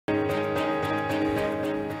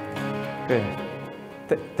Okay.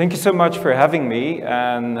 Thank you so much for having me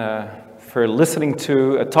and for listening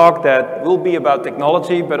to a talk that will be about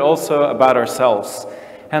technology, but also about ourselves.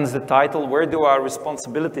 Hence the title, Where Do Our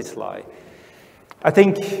Responsibilities Lie? I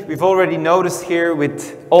think we've already noticed here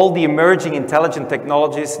with all the emerging intelligent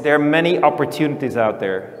technologies, there are many opportunities out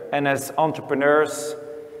there. And as entrepreneurs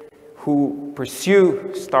who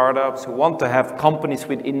pursue startups, who want to have companies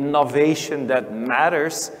with innovation that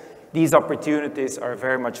matters, these opportunities are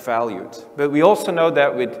very much valued. But we also know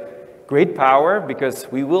that with great power, because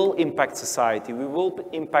we will impact society, we will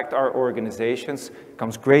impact our organizations,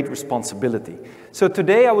 comes great responsibility. So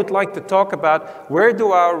today I would like to talk about where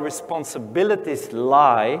do our responsibilities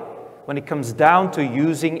lie when it comes down to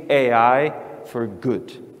using AI for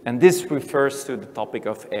good. And this refers to the topic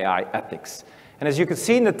of AI ethics. And as you can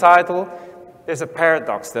see in the title, there's a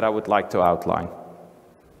paradox that I would like to outline.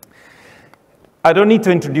 I don't need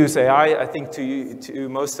to introduce AI, I think to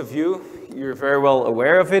most of you, you're very well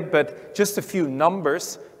aware of it, but just a few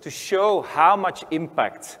numbers to show how much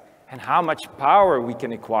impact and how much power we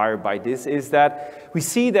can acquire by this is that we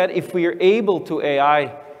see that if we are able to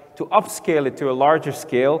AI to upscale it to a larger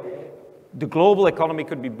scale, the global economy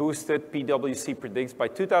could be boosted, PwC predicts, by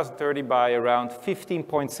 2030 by around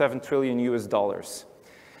 15.7 trillion US dollars.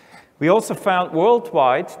 We also found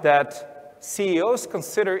worldwide that CEOs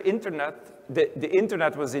consider the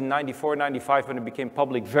internet was in 94, 95 when it became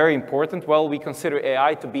public very important. Well, we consider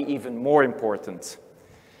AI to be even more important.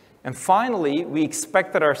 And finally, we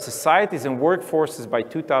expect that our societies and workforces by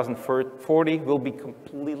 2040 will be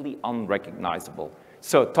completely unrecognizable.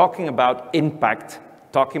 So talking about impact,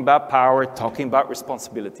 talking about power, talking about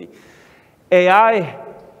responsibility. AI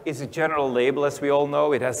is a general label, as we all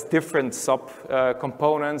know. It has different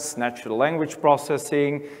sub-components, natural language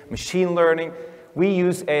processing, machine learning. We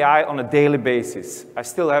use AI on a daily basis. I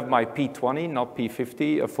still have my P20, not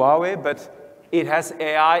P50 of Huawei, but it has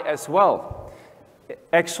AI as well.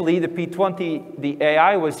 Actually, the P20, the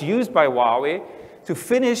AI was used by Huawei to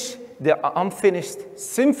finish the unfinished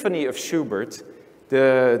symphony of Schubert,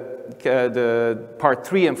 the part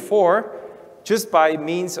 3 and 4, just by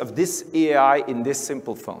means of this AI in this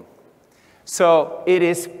simple phone. So it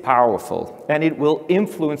is powerful, and it will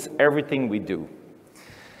influence everything we do.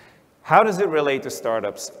 How does it relate to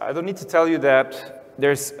startups? I don't need to tell you that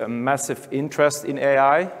there's a massive interest in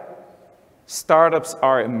AI. Startups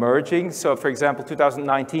are emerging. So for example,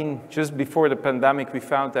 2019, just before the pandemic, we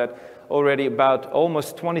found that already about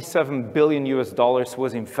almost 27 billion US dollars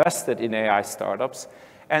was invested in AI startups.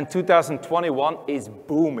 And 2021 is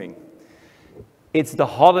booming. It's the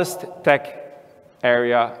hottest tech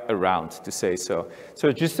area around, to say so.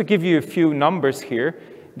 So just to give you a few numbers here,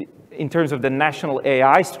 in terms of the national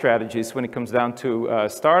AI strategies when it comes down to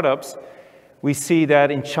startups, we see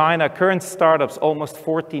that in China, current startups, almost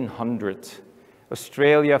 1,400.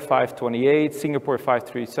 Australia, 528, Singapore,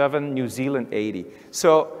 537, New Zealand, 80.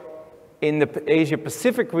 So in the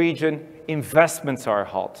Asia-Pacific region, investments are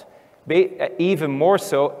hot. Even more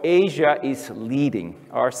so, Asia is leading.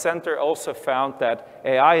 Our center also found that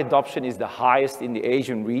AI adoption is the highest in the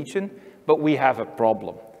Asian region, but we have a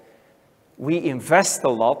problem. We invest a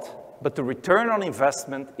lot, but the return on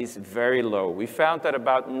investment is very low. We found that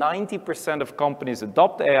about 90% of companies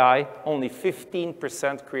adopt AI, only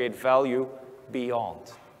 15% create value beyond.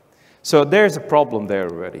 So there's a problem there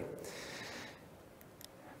already.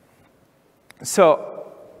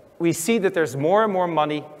 So we see that there's more and more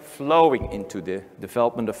money flowing into the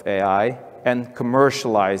development of AI and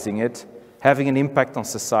commercializing it, having an impact on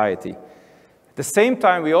society. At the same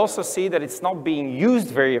time, we also see that it's not being used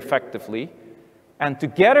very effectively. And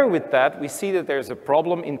together with that, we see that there's a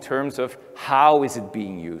problem in terms of how is it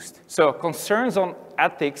being used. So concerns on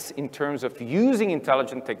ethics in terms of using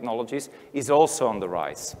intelligent technologies is also on the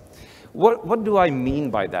rise. What do I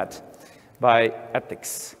mean by that, by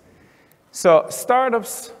ethics? So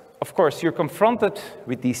startups, of course, you're confronted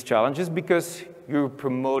with these challenges because you're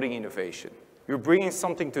promoting innovation. You're bringing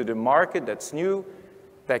something to the market that's new,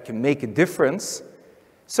 that can make a difference.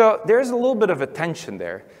 So there's a little bit of a tension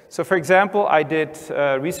there. So for example, I did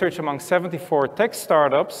research among 74 tech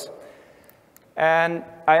startups, and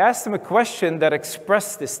I asked them a question that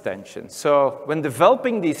expressed this tension. So when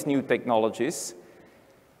developing these new technologies,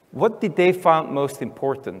 what did they find most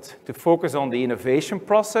important? To focus on the innovation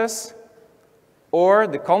process or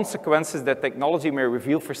the consequences that technology may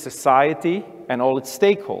reveal for society and all its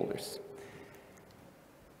stakeholders?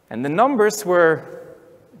 And the numbers were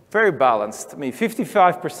very balanced. I mean,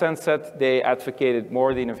 55% said they advocated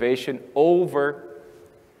more the innovation over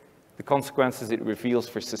the consequences it reveals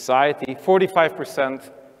for society.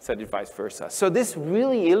 45% said it vice versa. So this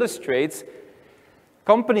really illustrates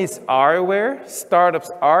Companies are aware, startups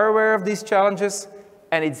are aware of these challenges,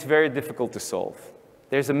 and it's very difficult to solve.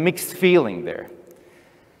 There's a mixed feeling there.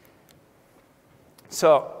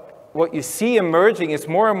 So what you see emerging is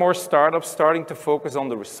more and more startups starting to focus on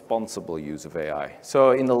the responsible use of AI.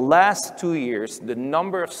 So in the last 2 years, the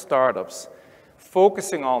number of startups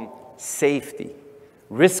focusing on safety,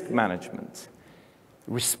 risk management,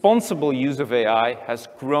 responsible use of AI has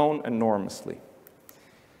grown enormously.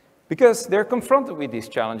 Because they're confronted with these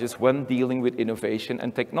challenges when dealing with innovation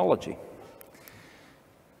and technology.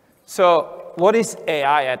 So what is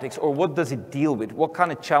AI ethics, or what does it deal with? What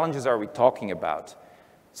kind of challenges are we talking about?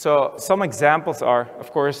 So some examples are,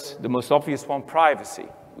 of course, the most obvious one, privacy.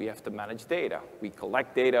 We have to manage data. We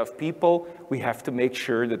collect data of people. We have to make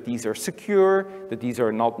sure that these are secure, that these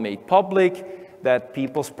are not made public, that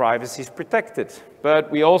people's privacy is protected. But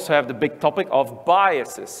we also have the big topic of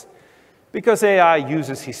biases. Because AI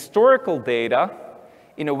uses historical data,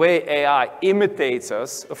 in a way AI imitates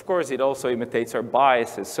us. Of course, it also imitates our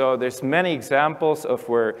biases. So there's many examples of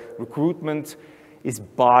where recruitment is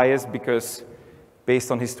biased because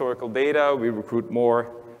based on historical data, we recruit more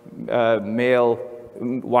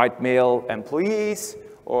white male employees.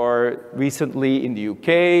 Or recently in the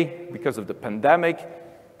UK, because of the pandemic,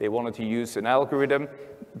 they wanted to use an algorithm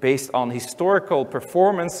based on historical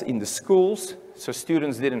performance in the schools. So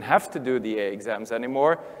students didn't have to do the A exams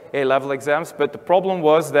anymore, A-level exams. But the problem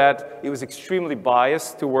was that it was extremely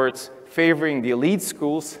biased towards favoring the elite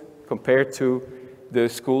schools compared to the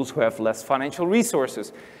schools who have less financial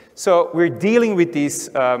resources. So we're dealing with these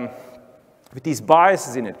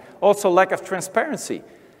biases in it. Also, lack of transparency.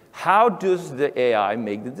 How does the AI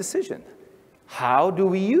make the decision? How do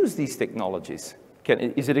we use these technologies?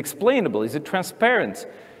 Is it explainable? Is it transparent?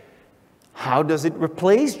 How does it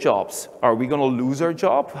replace jobs? Are we going to lose our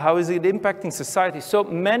job? How is it impacting society? So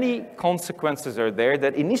many consequences are there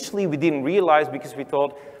that initially we didn't realize because we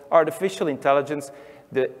thought artificial intelligence,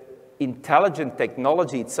 the intelligent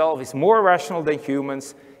technology itself is more rational than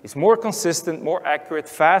humans, it's more consistent, more accurate,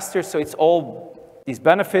 faster, so it's all these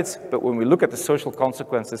benefits. But when we look at the social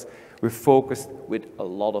consequences, we're focused with a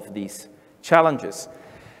lot of these challenges.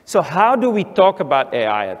 So how do we talk about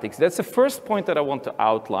AI ethics? That's the first point that I want to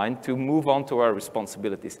outline to move on to our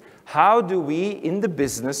responsibilities. How do we, in the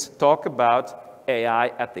business, talk about AI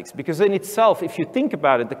ethics? Because in itself, if you think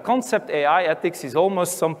about it, the concept AI ethics is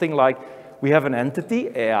almost something like we have an entity,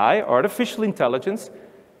 AI, artificial intelligence,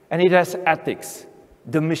 and it has ethics.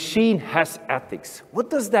 The machine has ethics. What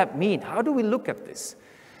does that mean? How do we look at this?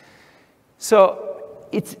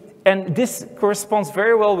 And this corresponds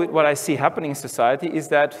very well with what I see happening in society, is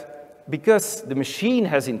that because the machine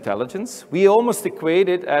has intelligence, we almost equate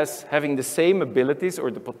it as having the same abilities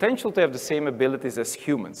or the potential to have the same abilities as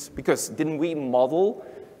humans. Because didn't we model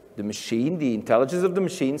the machine, the intelligence of the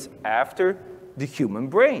machines, after the human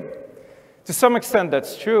brain? To some extent,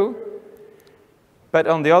 that's true. But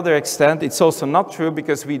on the other extent, it's also not true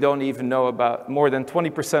because we don't even know about more than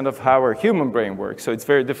 20% of how our human brain works. So it's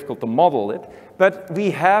very difficult to model it. But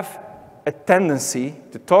we have a tendency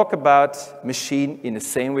to talk about machine in the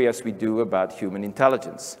same way as we do about human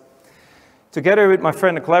intelligence. Together with my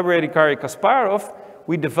friend and collaborator, Garry Kasparov,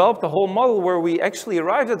 we developed a whole model where we actually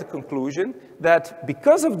arrived at the conclusion that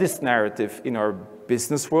because of this narrative in our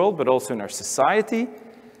business world, but also in our society,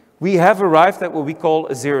 we have arrived at what we call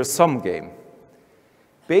a zero-sum game.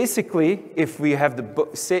 Basically, if we have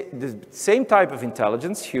the same type of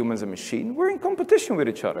intelligence, humans and machine, we're in competition with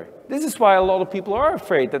each other. This is why a lot of people are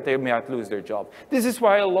afraid that they might lose their job. This is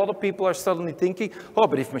why a lot of people are suddenly thinking, oh,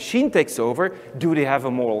 but if machine takes over, do they have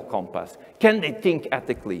a moral compass? Can they think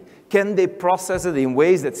ethically? Can they process it in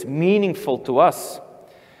ways that's meaningful to us?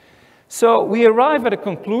 So we arrive at a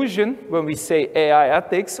conclusion when we say AI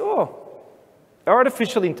ethics,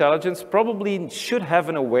 artificial intelligence probably should have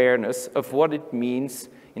an awareness of what it means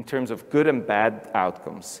in terms of good and bad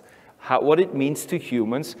outcomes. What it means to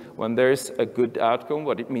humans when there's a good outcome,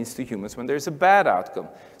 what it means to humans when there's a bad outcome.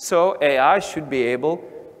 So AI should be able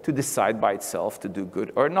to decide by itself to do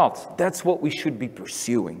good or not. That's what we should be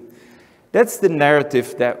pursuing. That's the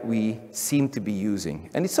narrative that we seem to be using.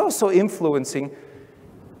 And it's also influencing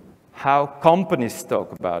how companies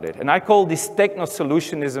talk about it. And I call this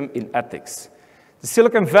techno-solutionism in ethics. The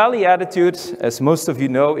Silicon Valley attitude, as most of you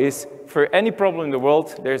know, is for any problem in the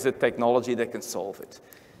world, there's a technology that can solve it.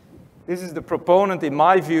 This is the proponent, in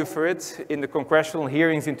my view, for it. In the congressional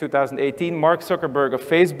hearings in 2018, Mark Zuckerberg of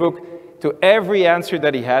Facebook, to every answer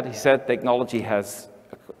that he had, he said technology has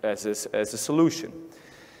as a solution.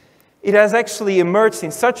 It has actually emerged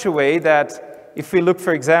in such a way that if we look,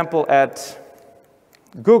 for example, at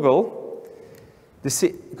Google,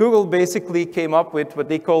 Google basically came up with what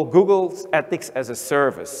they call Google's ethics as a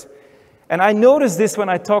service. And I noticed this when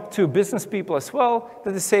I talk to business people as well,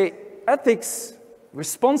 that they say, ethics,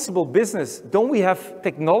 responsible business, don't we have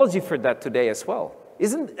technology for that today as well?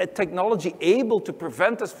 Isn't a technology able to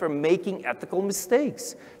prevent us from making ethical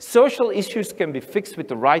mistakes? Social issues can be fixed with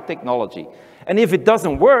the right technology. And if it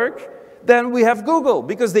doesn't work, then we have Google,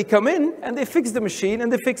 because they come in and they fix the machine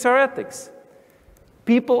and they fix our ethics.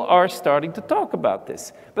 People are starting to talk about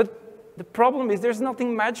this. But the problem is there's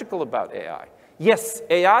nothing magical about AI. Yes,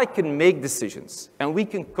 AI can make decisions, and we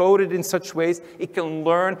can code it in such ways, it can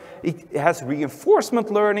learn, it has reinforcement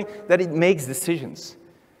learning, that it makes decisions.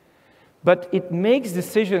 But it makes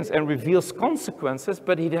decisions and reveals consequences,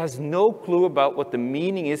 but it has no clue about what the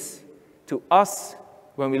meaning is to us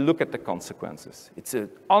when we look at the consequences. It's an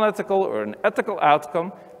unethical or an ethical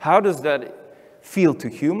outcome. How does that feel to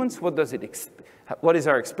humans? What is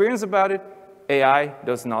our experience about it? AI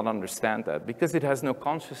does not understand that because it has no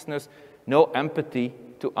consciousness, no empathy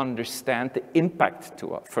to understand the impact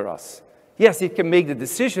for us. Yes, it can make the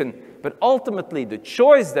decision, but ultimately the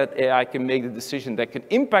choice that AI can make the decision that can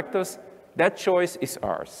impact us, that choice is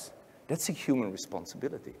ours. That's a human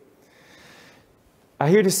responsibility. I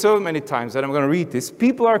hear this so many times that I'm going to read this.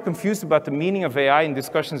 People are confused about the meaning of AI in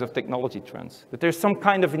discussions of technology trends. That there's some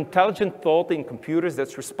kind of intelligent thought in computers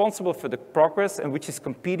that's responsible for the progress and which is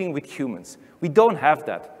competing with humans. We don't have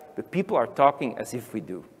that, but people are talking as if we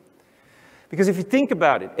do. Because if you think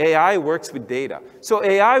about it, AI works with data. So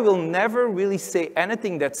AI will never really say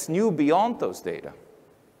anything that's new beyond those data.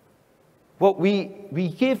 What we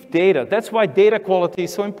give data, that's why data quality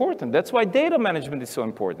is so important. That's why data management is so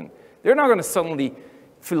important. They're not going to suddenly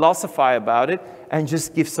philosophize about it and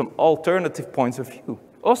just give some alternative points of view.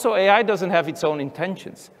 Also, AI doesn't have its own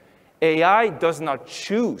intentions. AI does not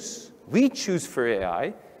choose. We choose for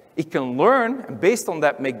AI. It can learn, and based on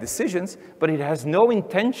that make decisions, but it has no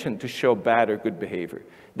intention to show bad or good behavior.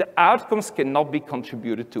 The outcomes cannot be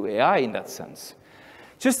contributed to AI in that sense.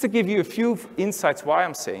 Just to give you a few insights why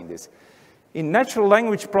I'm saying this. In natural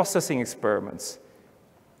language processing experiments,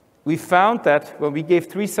 we found that when we gave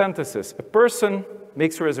 3 sentences, a person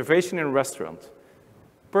makes a reservation in a restaurant,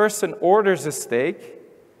 person orders a steak,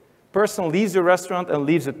 person leaves the restaurant and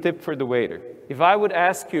leaves a tip for the waiter. If I would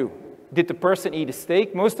ask you, did the person eat a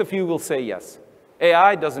steak? Most of you will say yes.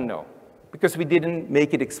 AI doesn't know, because we didn't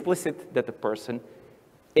make it explicit that the person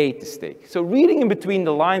ate the steak. So reading in between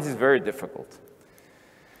the lines is very difficult.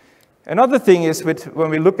 Another thing is when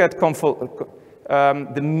we look at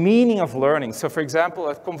the meaning of learning. So for example,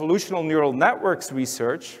 at convolutional neural networks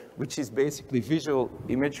research, which is basically visual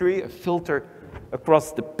imagery, a filter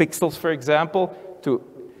across the pixels, for example,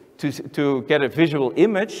 to get a visual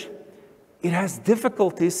image, it has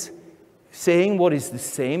difficulties saying what is the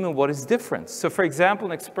same and what is different. So for example,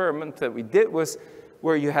 an experiment that we did was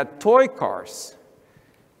where you had toy cars.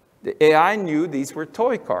 The AI knew these were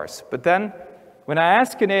toy cars, but then when I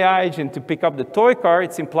ask an AI agent to pick up the toy car,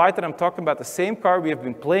 it's implied that I'm talking about the same car we have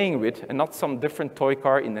been playing with and not some different toy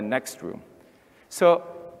car in the next room. So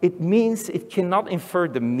it means it cannot infer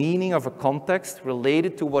the meaning of a context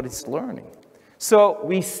related to what it's learning. So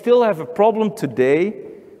we still have a problem today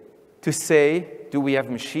to say, do we have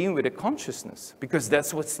a machine with a consciousness? Because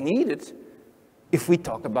that's what's needed if we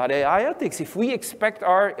talk about AI ethics. If we expect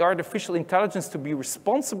our artificial intelligence to be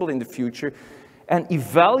responsible in the future and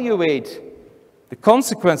evaluate the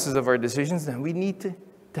consequences of our decisions, then we need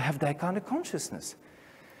to have that kind of consciousness.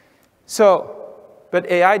 So, but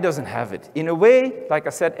AI doesn't have it. In a way, like I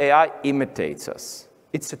said, AI imitates us.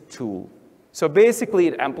 It's a tool. So basically,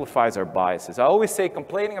 it amplifies our biases. I always say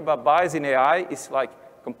complaining about bias in AI is like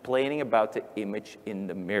complaining about the image in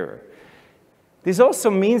the mirror. This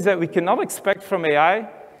also means that we cannot expect from AI,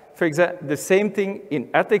 for example, the same thing in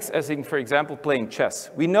ethics as in, for example, playing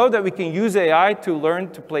chess. We know that we can use AI to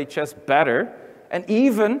learn to play chess better, and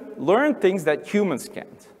even learn things that humans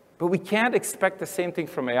can't. But we can't expect the same thing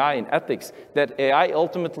from AI in ethics, that AI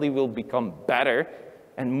ultimately will become better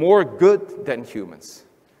and more good than humans.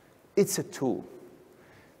 It's a tool.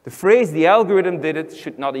 The phrase, the algorithm did it,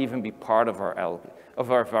 should not even be part of our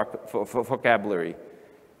vocabulary.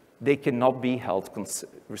 They cannot be held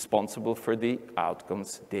responsible for the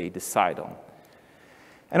outcomes they decide on.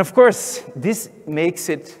 And of course, this makes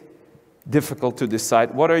it difficult to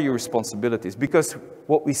decide what are your responsibilities, because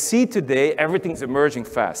what we see today, everything's emerging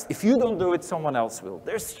fast. If you don't do it, someone else will.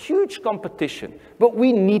 There's huge competition, but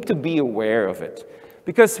we need to be aware of it,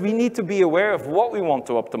 because we need to be aware of what we want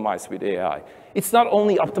to optimize with AI. It's not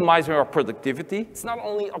only optimizing our productivity, it's not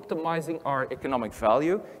only optimizing our economic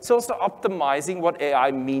value, it's also optimizing what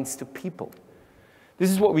AI means to people. This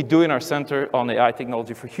is what we do in our Center on AI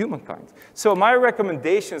Technology for Humankind. So my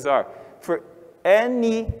recommendations are, for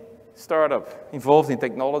any startup involved in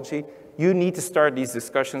technology, you need to start these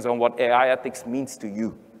discussions on what AI ethics means to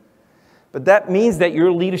you. But that means that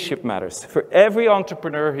your leadership matters. For every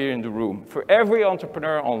entrepreneur here in the room, for every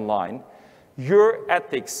entrepreneur online, your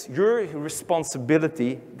ethics, your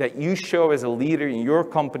responsibility that you show as a leader in your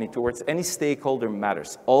company towards any stakeholder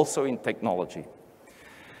matters, also in technology.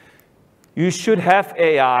 You should have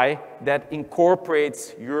AI that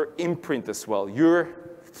incorporates your imprint as well, your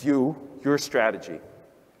view, your strategy.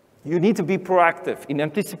 You need to be proactive in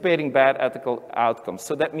anticipating bad ethical outcomes.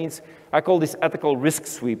 So that means, I call this ethical risk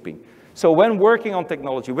sweeping. So when working on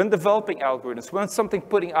technology, when developing algorithms, when something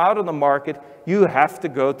putting out on the market, you have to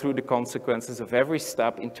go through the consequences of every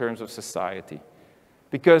step in terms of society.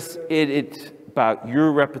 Because it's about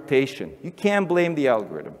your reputation. You can't blame the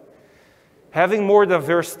algorithm. Having more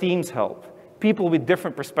diverse teams help. People with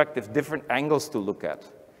different perspectives, different angles to look at.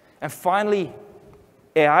 And finally,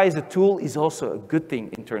 AI as a tool is also a good thing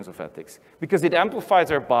in terms of ethics, because it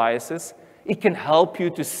amplifies our biases. It can help you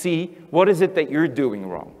to see what is it that you're doing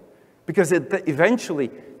wrong. Because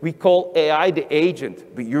eventually, we call AI the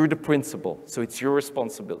agent, but you're the principal, so it's your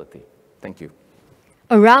responsibility. Thank you.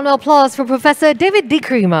 A round of applause for Professor David D.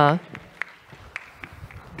 Cremer.